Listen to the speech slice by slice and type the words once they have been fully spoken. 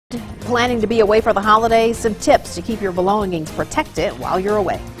Planning to be away for the holidays? Some tips to keep your belongings protected while you're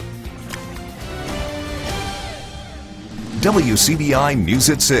away. WCBI News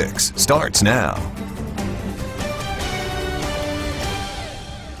at 6 starts now.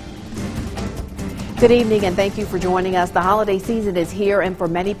 Good evening and thank you for joining us. The holiday season is here, and for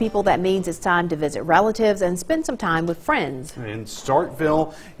many people that means it's time to visit relatives and spend some time with friends. In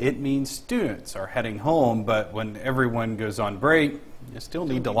Starkville, it means students are heading home, but when everyone goes on break, you still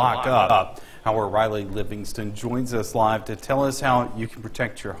need to lock up. Our Riley Livingston joins us live to tell us how you can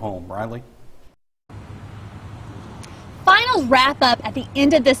protect your home. Riley? Finals wrap up at the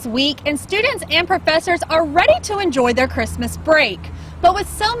end of this week, and students and professors are ready to enjoy their Christmas break. But with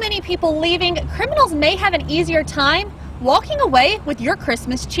so many people leaving, criminals may have an easier time walking away with your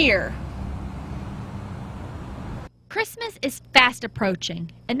Christmas cheer. Christmas is fast approaching,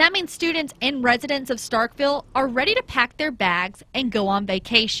 and that means students and residents of Starkville are ready to pack their bags and go on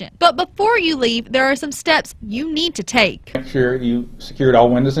vacation. But before you leave, there are some steps you need to take. Make sure you secured all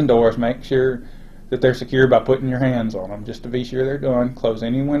windows and doors. Make sure that they're secure by putting your hands on them, just to be sure they're done. Close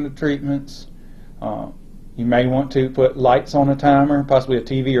any window treatments. You may want to put lights on a timer, possibly a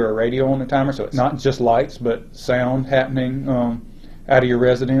TV or a radio on a timer, so it's not just lights, but sound happening out of your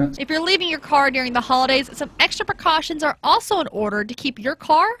residence. If you're leaving your car during the holidays, some extra precautions are also in order to keep your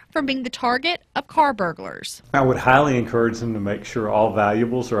car from being the target of car burglars. I would highly encourage them to make sure all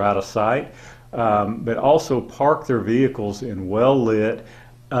valuables are out of sight, but also park their vehicles in well-lit,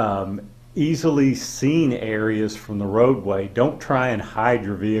 easily seen areas from the roadway. Don't try and hide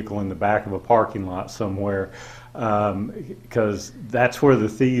your vehicle in the back of a parking lot somewhere, because that's where the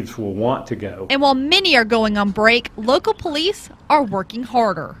thieves will want to go. And while many are going on break, local police are working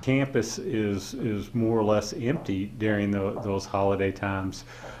harder. Campus is more or less empty during those holiday times.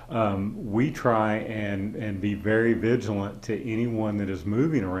 We try and be very vigilant to anyone that is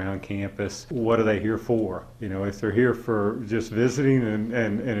moving around campus. What are they here for? You know, if they're here for just visiting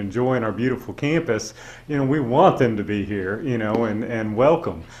and enjoying our beautiful campus, you know, we want them to be here, you know, and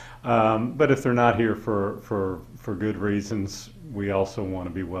welcome. But if they're not here for good reasons, we also want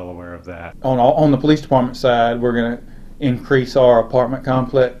to be well aware of that. On the police department side, we're going to increase our apartment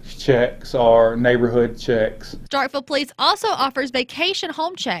complex checks, our neighborhood checks. Starkville Police also offers vacation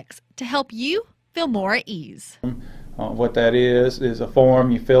home checks to help you feel more at ease. What that is a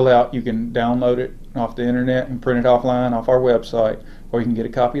form you fill out. You can download it off the internet and print it offline off our website, or you can get a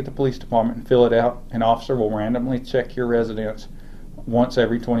copy at the police department and fill it out. An officer will randomly check your residence once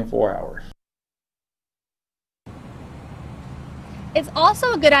every 24 hours. It's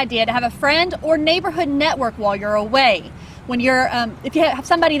also a good idea to have a friend or neighborhood network while you're away. When you're, if you have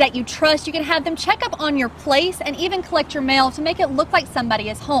somebody that you trust, you can have them check up on your place and even collect your mail to make it look like somebody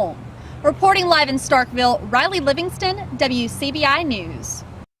is home. Reporting live in Starkville, Riley Livingston, WCBI News.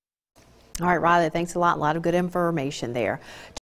 All right, Riley, thanks a lot. A lot of good information there.